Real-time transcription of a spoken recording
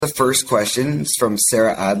The first question is from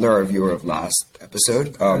Sarah Adler, our viewer of last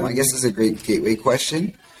episode. I guess this is a great gateway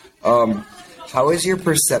question. How has your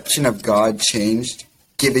perception of God changed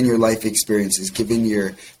given your life experiences, given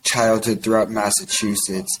your childhood throughout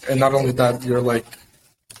Massachusetts? And not only that, you're like,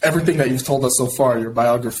 everything that you've told us so far, your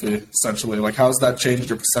biography, essentially. Like, how has that changed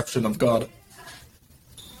your perception of God?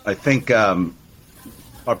 I think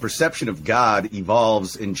our perception of God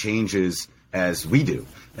evolves and changes as we do.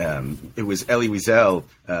 It was Elie Wiesel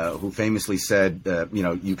who famously said,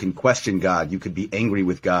 you can question God, you could be angry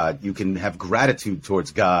with God, you can have gratitude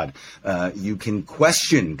towards God, you can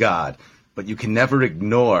question God, but you can never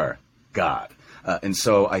ignore God. And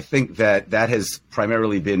so I think that has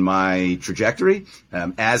primarily been my trajectory.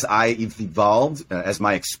 As I evolved, as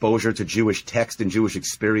my exposure to Jewish text and Jewish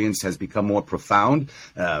experience has become more profound,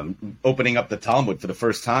 opening up the Talmud for the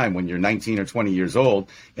first time when you're 19 or 20 years old,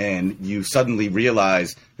 and you suddenly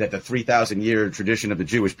realize that the 3,000-year tradition of the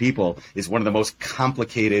Jewish people is one of the most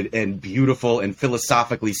complicated and beautiful and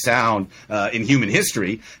philosophically sound in human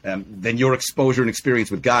history, then your exposure and experience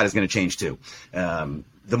with God is going to change too.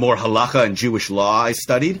 The more halacha and Jewish law I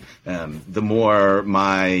studied, the more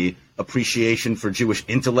my appreciation for Jewish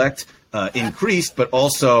intellect increased, but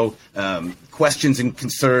also questions and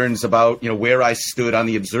concerns about where I stood on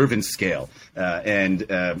the observance scale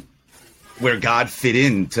and where God fit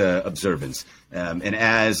into observance. And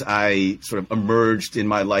as I sort of emerged in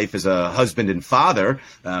my life as a husband and father,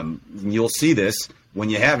 you'll see this when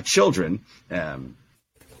you have children and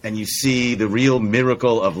you see the real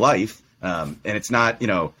miracle of life. And it's not,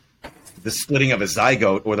 the splitting of a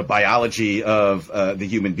zygote or the biology of the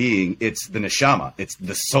human being. It's the neshama. It's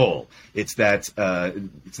the soul. It's that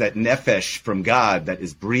nefesh from God that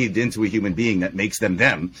is breathed into a human being that makes them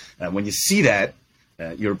them. When you see that,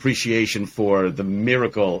 your appreciation for the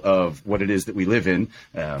miracle of what it is that we live in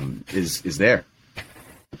is there.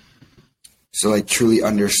 So, like, truly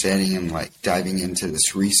understanding and, like, diving into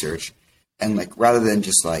this research and, like, rather than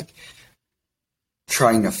just, like,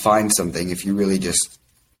 trying to find something, if you really just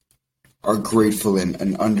are grateful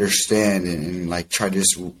and understand and like try to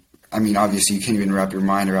just, I mean, obviously you can't even wrap your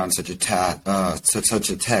mind around such a text,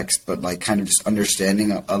 but like kind of just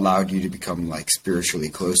understanding allowed you to become like spiritually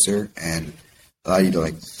closer and allow you to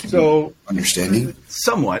like understanding.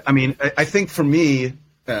 Somewhat. I mean, I think for me,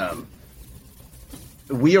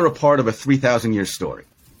 we are a part of a 3,000-year story.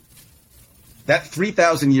 That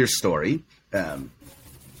 3,000-year story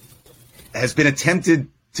has been attempted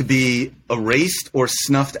to be erased or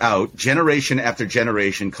snuffed out generation after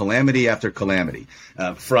generation, calamity after calamity,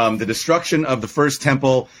 from the destruction of the first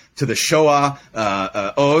temple to the Shoah,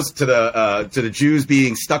 Oz, to the Jews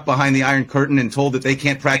being stuck behind the Iron Curtain and told that they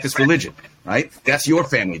can't practice religion. Right? That's your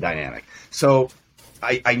family dynamic. So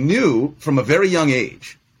I knew from a very young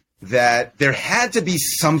age that there had to be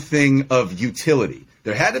something of utility.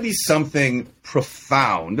 There had to be something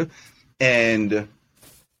profound and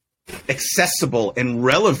accessible and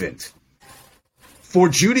relevant for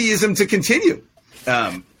Judaism to continue.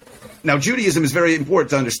 Now, Judaism is very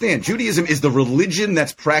important to understand. Judaism is the religion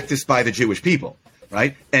that's practiced by the Jewish people,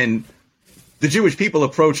 right? And the Jewish people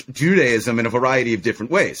approach Judaism in a variety of different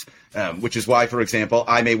ways, which is why, for example,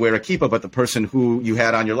 I may wear a kippah, but the person who you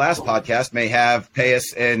had on your last podcast may have payas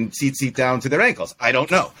and tzitzit down to their ankles. I don't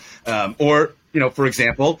know. Or, for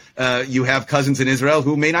example, you have cousins in Israel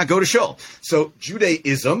who may not go to shul. So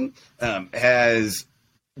Judaism has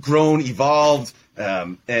grown, evolved,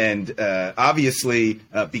 and obviously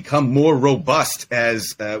become more robust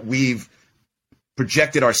as we've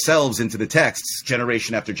projected ourselves into the texts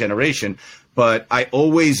generation after generation. But I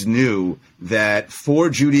always knew that for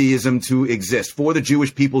Judaism to exist, for the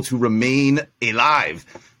Jewish people to remain alive,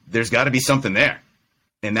 there's got to be something there.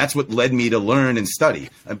 And that's what led me to learn and study.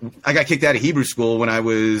 I got kicked out of Hebrew school when I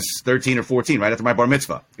was 13 or 14, right after my bar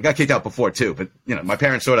mitzvah. I got kicked out before too, but my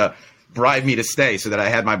parents sort of bribed me to stay so that I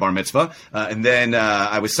had my bar mitzvah. And then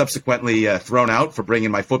I was subsequently thrown out for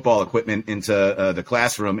bringing my football equipment into the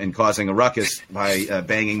classroom and causing a ruckus by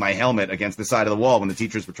banging my helmet against the side of the wall when the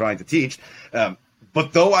teachers were trying to teach.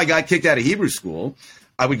 But though I got kicked out of Hebrew school,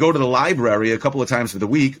 I would go to the library a couple of times for the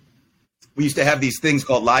week. We used to have these things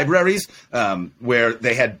called libraries where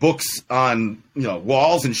they had books on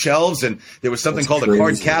walls and shelves, and there was something called a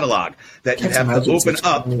card catalog that you'd have to open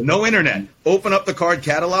up. No internet. Open up the card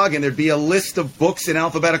catalog, and there'd be a list of books in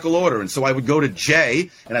alphabetical order. And so I would go to J,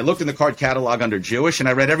 and I looked in the card catalog under Jewish, and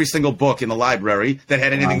I read every single book in the library that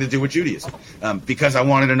had anything to do with Judaism because I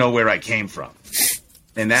wanted to know where I came from.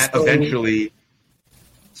 And that eventually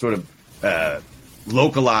sort of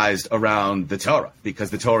localized around the Torah,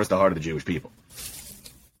 because the Torah is the heart of the Jewish people.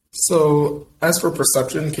 So, as for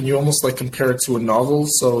perception, can you almost like compare it to a novel?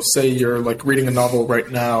 So, say you're like reading a novel right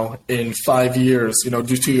now. In 5 years,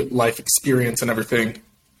 due to life experience and everything,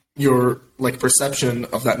 your like perception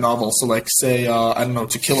of that novel. So, like, say, I don't know,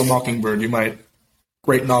 To Kill a Mockingbird,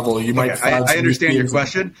 great novel. You might. Okay, I understand your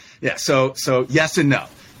question. Yeah. So yes and no.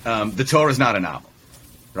 The Torah is not a novel,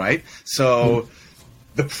 right? So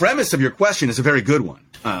the premise of your question is a very good one.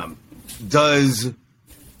 Does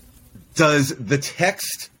the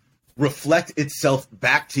text reflect itself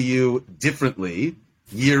back to you differently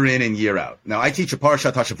year in and year out? Now, I teach a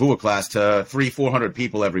Parshat HaShavua class to 300-400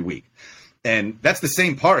 people every week. And that's the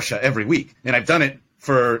same Parsha every week. And I've done it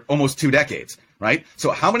for almost 2 decades, right?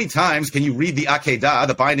 So how many times can you read the Akedah,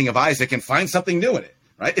 the binding of Isaac, and find something new in it,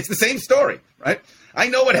 right? It's the same story, right? I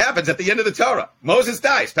know what happens at the end of the Torah. Moses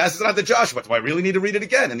dies, passes it on to Joshua. Do I really need to read it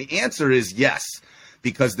again? And the answer is yes,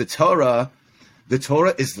 because the Torah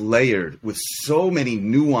is layered with so many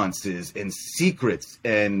nuances and secrets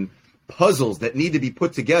and puzzles that need to be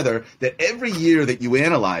put together that every year that you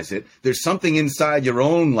analyze it, there's something inside your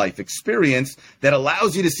own life experience that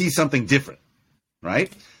allows you to see something different,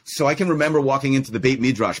 right? So I can remember walking into the Beit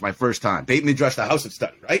Midrash my first time. Beit Midrash, the house of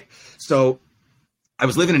study, right? So I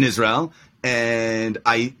was living in Israel, and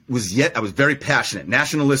I was very passionate,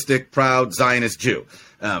 nationalistic, proud Zionist Jew.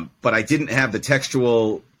 But I didn't have the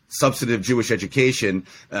textual, substantive Jewish education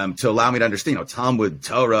to allow me to understand, Talmud,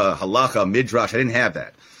 Torah, Halacha, Midrash. I didn't have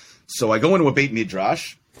that. So I go into a Beit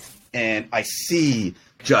Midrash, and I see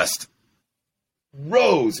just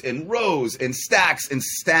rows and rows and stacks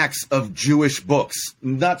of Jewish books,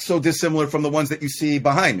 not so dissimilar from the ones that you see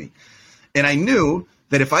behind me. And I knew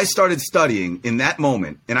that if I started studying in that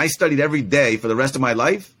moment, and I studied every day for the rest of my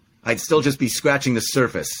life, I'd still just be scratching the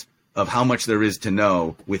surface of how much there is to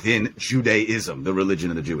know within Judaism, the religion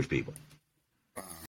of the Jewish people.